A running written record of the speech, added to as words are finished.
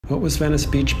What was Venice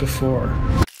Beach before?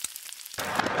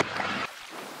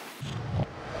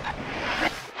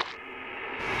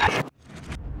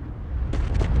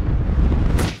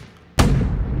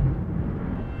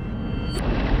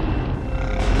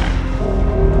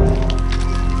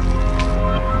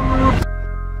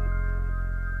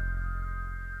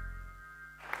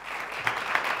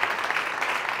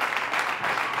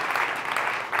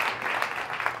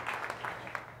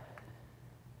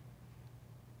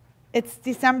 It's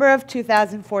December of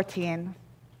 2014.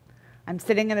 I'm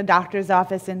sitting in a doctor's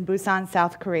office in Busan,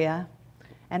 South Korea,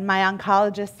 and my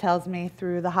oncologist tells me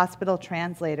through the hospital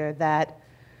translator that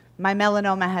my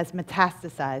melanoma has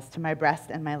metastasized to my breast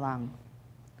and my lung.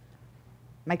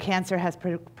 My cancer has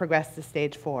progressed to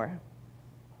stage 4.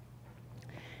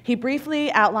 He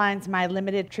briefly outlines my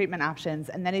limited treatment options,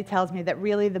 and then he tells me that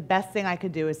really the best thing I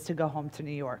could do is to go home to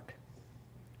New York.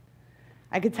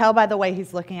 I could tell by the way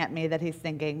he's looking at me that he's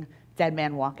thinking, dead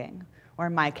man walking, or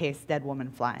in my case, dead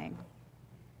woman flying.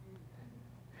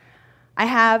 I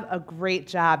have a great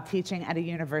job teaching at a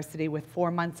university with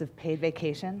 4 months of paid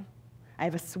vacation. I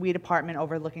have a sweet apartment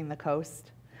overlooking the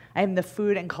coast. I am the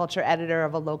food and culture editor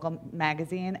of a local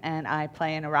magazine, and I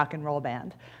play in a rock and roll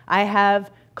band. I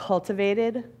have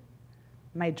cultivated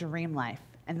my dream life,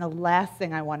 and the last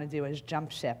thing I want to do is jump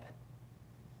ship.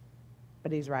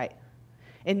 But he's right.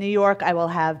 In New York, I will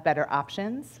have better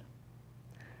options.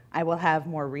 I will have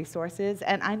more resources,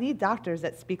 and I need doctors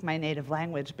that speak my native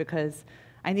language because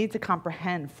I need to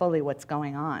comprehend fully what's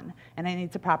going on, and I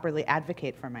need to properly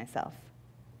advocate for myself.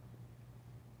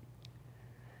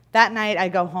 That night, I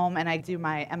go home and I do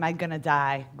my "Am I Gonna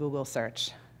Die?" Google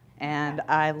search, and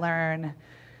I learn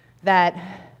that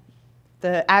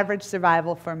the average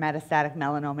survival for metastatic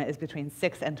melanoma is between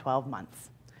 6 and 12 months.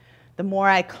 The more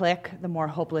I click, the more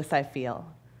hopeless I feel.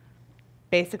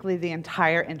 Basically, the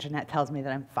entire internet tells me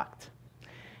that I'm fucked.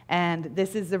 And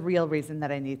this is the real reason that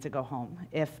I need to go home.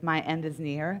 If my end is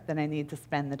near, then I need to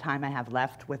spend the time I have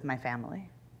left with my family.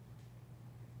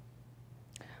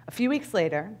 A few weeks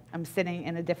later, I'm sitting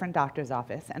in a different doctor's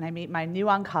office, and I meet my new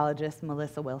oncologist,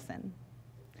 Melissa Wilson.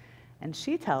 And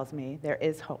she tells me there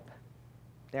is hope.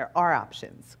 There are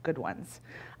options, good ones.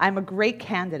 I'm a great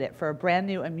candidate for a brand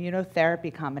new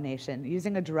immunotherapy combination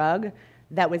using a drug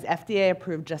that was FDA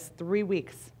approved just 3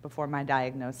 weeks before my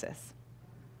diagnosis.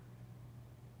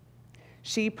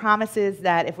 She promises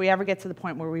that if we ever get to the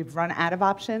point where we've run out of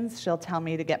options, she'll tell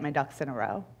me to get my ducks in a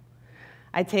row.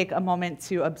 I take a moment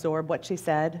to absorb what she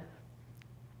said,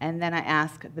 and then I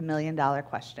ask the million-dollar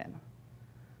question.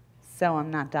 So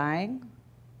I'm not dying?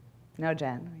 No,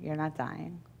 Jen, you're not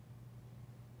dying.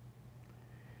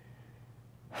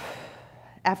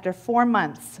 After 4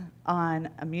 months on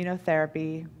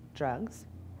immunotherapy drugs,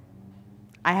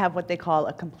 I have what they call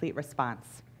a complete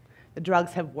response. The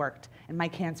drugs have worked, and my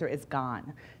cancer is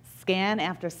gone. Scan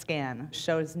after scan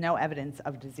shows no evidence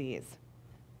of disease.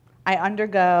 I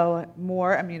undergo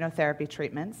more immunotherapy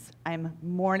treatments. I'm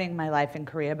mourning my life in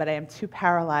Korea, but I am too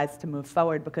paralyzed to move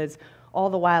forward because all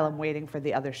the while I'm waiting for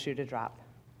the other shoe to drop.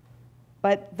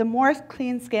 But the more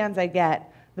clean scans I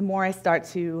get, the more I start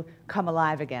to come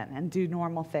alive again and do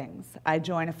normal things. I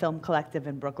join a film collective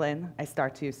in Brooklyn. I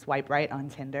start to swipe right on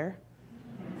Tinder.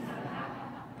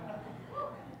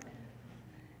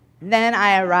 Then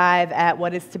I arrive at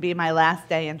what is to be my last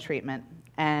day in treatment,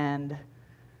 and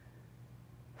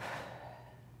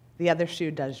the other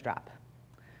shoe does drop.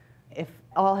 If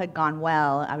all had gone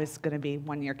well, I was going to be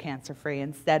 1 year cancer-free.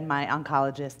 Instead, my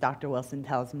oncologist, Dr. Wilson,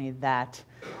 tells me that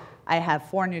I have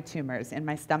 4 new tumors in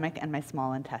my stomach and my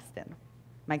small intestine.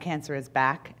 My cancer is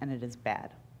back, and it is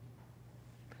bad.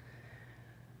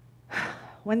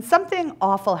 When something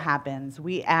awful happens,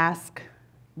 we ask,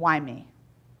 why me?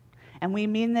 And we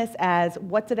mean this as,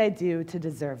 what did I do to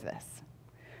deserve this?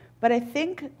 But I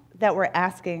think that we're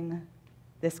asking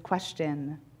this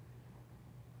question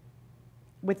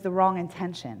with the wrong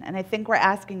intention, and I think we're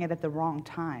asking it at the wrong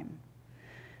time.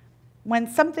 When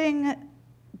something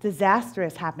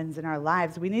disastrous happens in our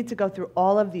lives, we need to go through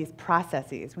all of these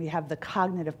processes. We have the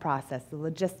cognitive process, the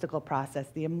logistical process,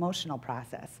 the emotional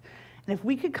process. And if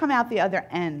we could come out the other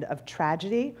end of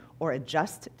tragedy or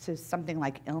adjust to something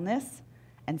like illness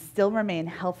and still remain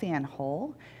healthy and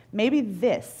whole, maybe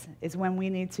this is when we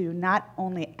need to not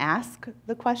only ask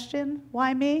the question,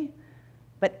 why me,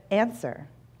 but answer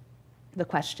the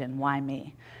question, why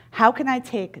me? How can I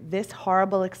take this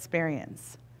horrible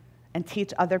experience and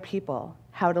teach other people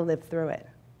how to live through it?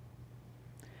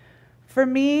 For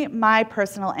me, my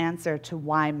personal answer to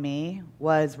why me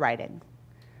was writing.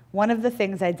 One of the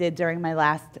things I did during my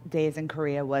last days in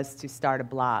Korea was to start a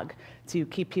blog, to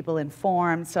keep people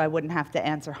informed so I wouldn't have to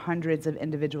answer hundreds of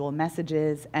individual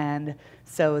messages, and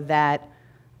so that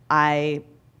I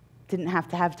didn't have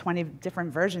to have 20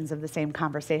 different versions of the same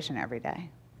conversation every day.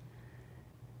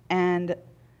 And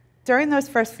during those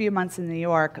first few months in New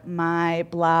York, my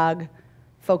blog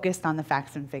focused on the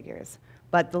facts and figures.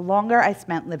 But the longer I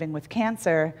spent living with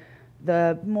cancer,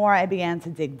 the more I began to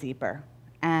dig deeper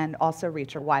and also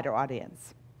reach a wider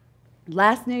audience.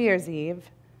 Last New Year's Eve,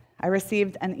 I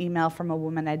received an email from a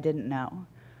woman I didn't know.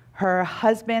 Her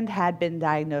husband had been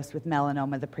diagnosed with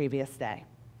melanoma the previous day.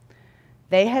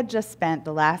 They had just spent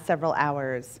the last several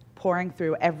hours poring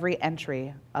through every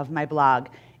entry of my blog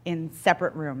in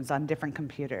separate rooms on different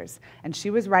computers. And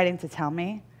she was writing to tell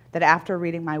me that after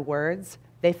reading my words,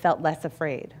 they felt less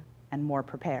afraid and more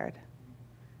prepared.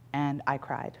 And I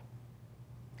cried.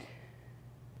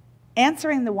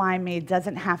 Answering the why me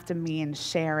doesn't have to mean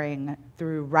sharing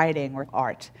through writing or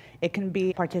art. It can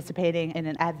be participating in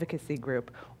an advocacy group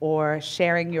or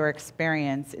sharing your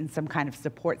experience in some kind of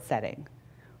support setting.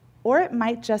 Or it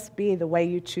might just be the way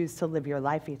you choose to live your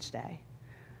life each day.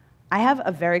 I have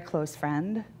a very close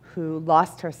friend who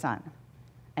lost her son,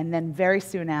 and then very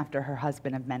soon after, her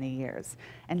husband of many years.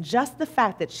 And just the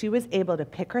fact that she was able to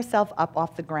pick herself up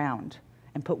off the ground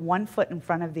and put one foot in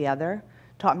front of the other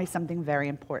taught me something very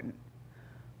important.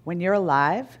 When you're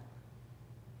alive,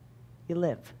 you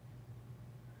live.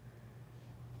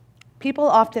 People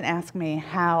often ask me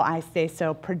how I stay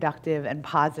so productive and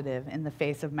positive in the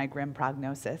face of my grim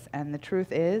prognosis, and the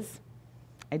truth is,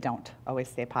 I don't always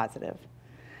stay positive.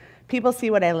 People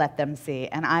see what I let them see,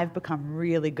 and I've become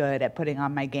really good at putting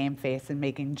on my game face and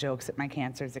making jokes at my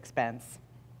cancer's expense.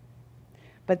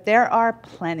 But there are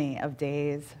plenty of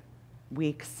days,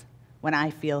 weeks, when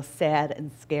I feel sad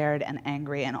and scared and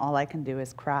angry, and all I can do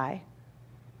is cry.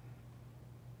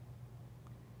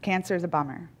 Cancer is a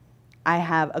bummer. I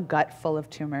have a gut full of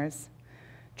tumors.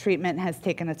 Treatment has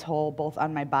taken a toll both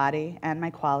on my body and my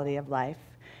quality of life.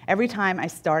 Every time I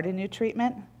start a new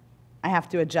treatment, I have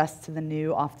to adjust to the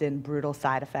new, often brutal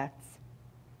side effects.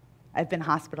 I've been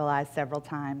hospitalized several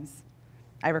times.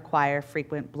 I require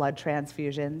frequent blood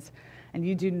transfusions, and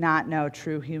you do not know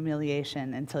true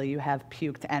humiliation until you have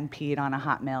puked and peed on a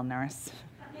hot male nurse.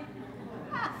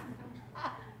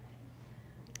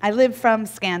 I live from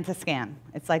scan to scan.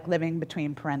 It's like living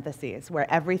between parentheses,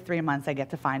 where every 3 months I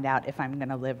get to find out if I'm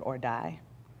gonna live or die.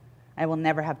 I will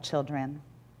never have children.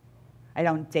 I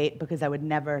don't date because I would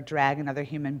never drag another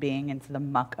human being into the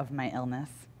muck of my illness.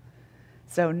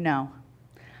 So no,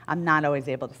 I'm not always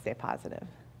able to stay positive.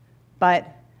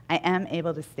 But I am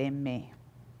able to stay me.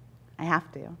 I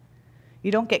have to.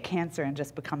 You don't get cancer and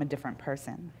just become a different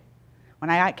person. When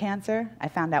I got cancer, I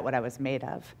found out what I was made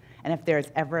of. And if there's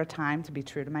ever a time to be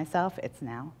true to myself, it's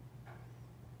now.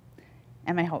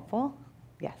 Am I hopeful?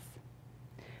 Yes.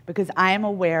 Because I am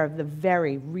aware of the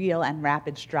very real and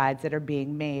rapid strides that are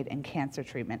being made in cancer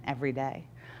treatment every day.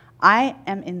 I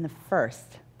am in the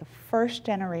first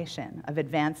generation of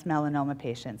advanced melanoma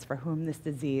patients for whom this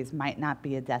disease might not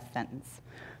be a death sentence,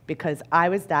 because I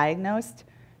was diagnosed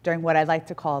during what I like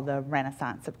to call the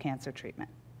renaissance of cancer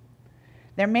treatment.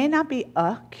 There may not be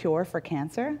a cure for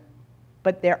cancer,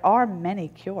 but there are many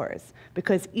cures,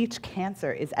 because each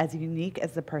cancer is as unique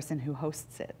as the person who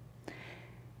hosts it.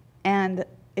 And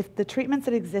if the treatments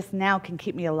that exist now can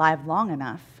keep me alive long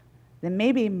enough, then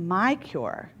maybe my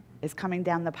cure is coming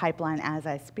down the pipeline as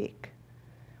I speak.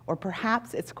 Or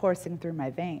perhaps it's coursing through my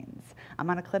veins. I'm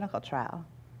on a clinical trial.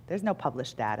 There's no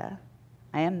published data.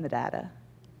 I am the data.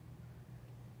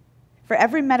 For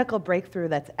every medical breakthrough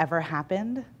that's ever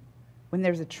happened, when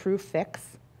there's a true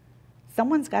fix,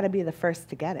 someone's got to be the first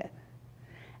to get it.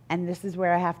 And this is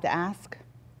where I have to ask,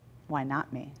 why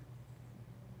not me?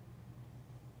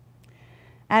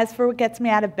 As for what gets me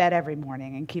out of bed every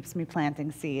morning and keeps me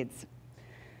planting seeds,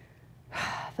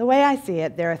 the way I see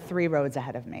it, there are 3 roads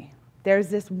ahead of me. There's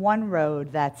this one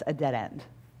road that's a dead end,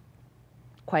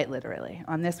 quite literally.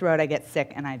 On this road, I get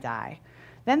sick and I die.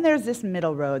 Then there's this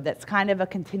middle road that's kind of a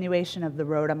continuation of the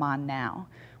road I'm on now,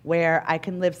 where I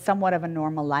can live somewhat of a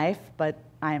normal life, but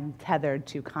I'm tethered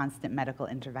to constant medical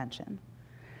intervention.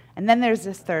 And then there's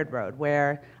this third road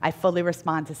where I fully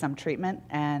respond to some treatment,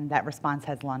 and that response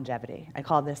has longevity. I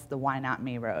call this the why not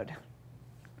me road.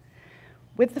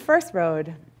 With the first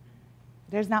road,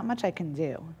 there's not much I can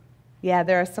do. Yeah,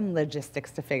 there are some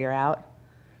logistics to figure out,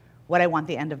 what I want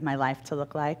the end of my life to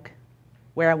look like,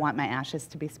 where I want my ashes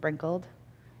to be sprinkled,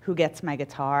 who gets my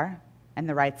guitar, and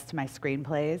the rights to my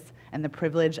screenplays, and the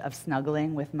privilege of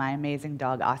snuggling with my amazing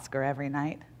dog Oscar every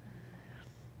night.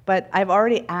 But I've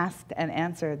already asked and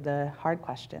answered the hard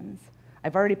questions.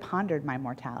 I've already pondered my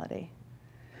mortality.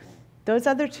 Those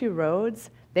other two roads,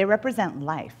 they represent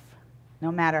life,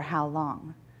 no matter how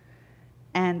long.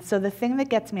 And so the thing that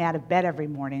gets me out of bed every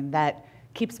morning, that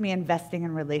keeps me investing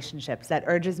in relationships, that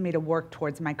urges me to work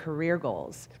towards my career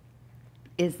goals,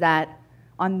 is that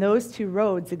on those two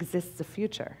roads exists a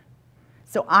future.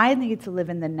 So I need to live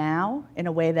in the now in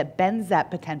a way that bends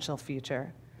that potential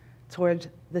future toward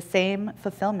the same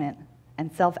fulfillment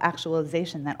and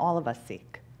self-actualization that all of us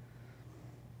seek.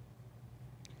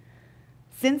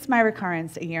 Since my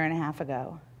recurrence a year and a half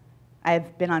ago,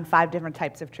 I've been on 5 different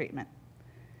types of treatment.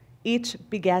 Each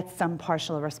begets some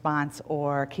partial response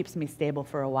or keeps me stable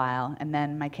for a while, and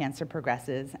then my cancer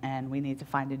progresses and we need to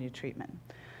find a new treatment.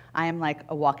 I am like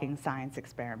a walking science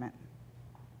experiment.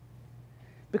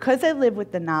 Because I live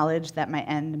with the knowledge that my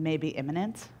end may be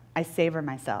imminent, I savor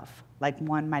myself like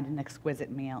one might an exquisite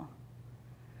meal.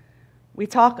 We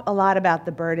talk a lot about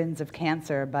the burdens of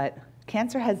cancer, but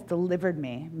cancer has delivered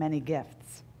me many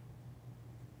gifts.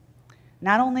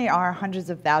 Not only are hundreds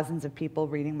of thousands of people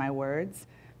reading my words,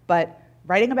 but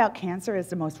writing about cancer is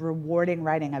the most rewarding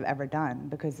writing I've ever done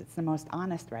because it's the most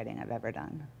honest writing I've ever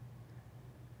done.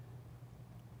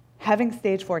 Having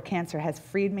stage 4 cancer has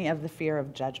freed me of the fear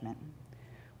of judgment.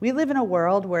 We live in a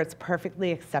world where it's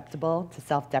perfectly acceptable to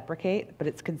self-deprecate, but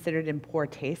it's considered in poor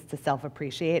taste to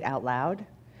self-appreciate out loud.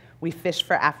 We fish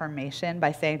for affirmation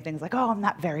by saying things like, oh, I'm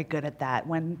not very good at that,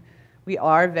 when we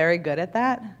are very good at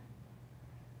that.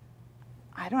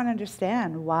 I don't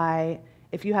understand why,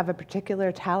 if you have a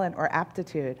particular talent or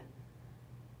aptitude,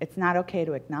 it's not okay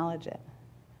to acknowledge it.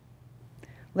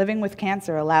 Living with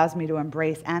cancer allows me to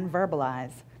embrace and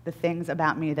verbalize the things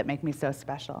about me that make me so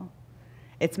special.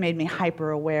 It's made me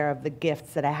hyper-aware of the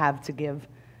gifts that I have to give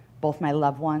both my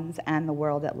loved ones and the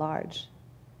world at large.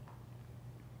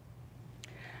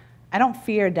 I don't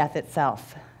fear death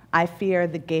itself. I fear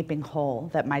the gaping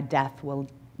hole that my death will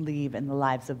leave in the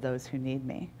lives of those who need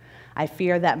me. I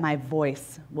fear that my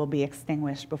voice will be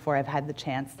extinguished before I've had the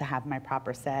chance to have my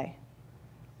proper say.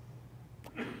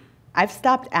 I've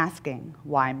stopped asking,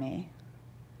 why me?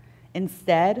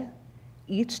 Instead,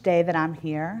 each day that I'm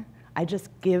here, I just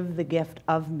give the gift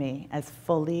of me as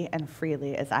fully and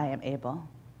freely as I am able.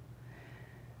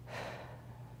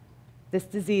 This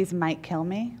disease might kill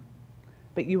me,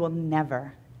 but you will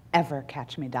never, ever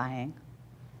catch me dying.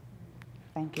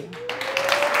 Thank you.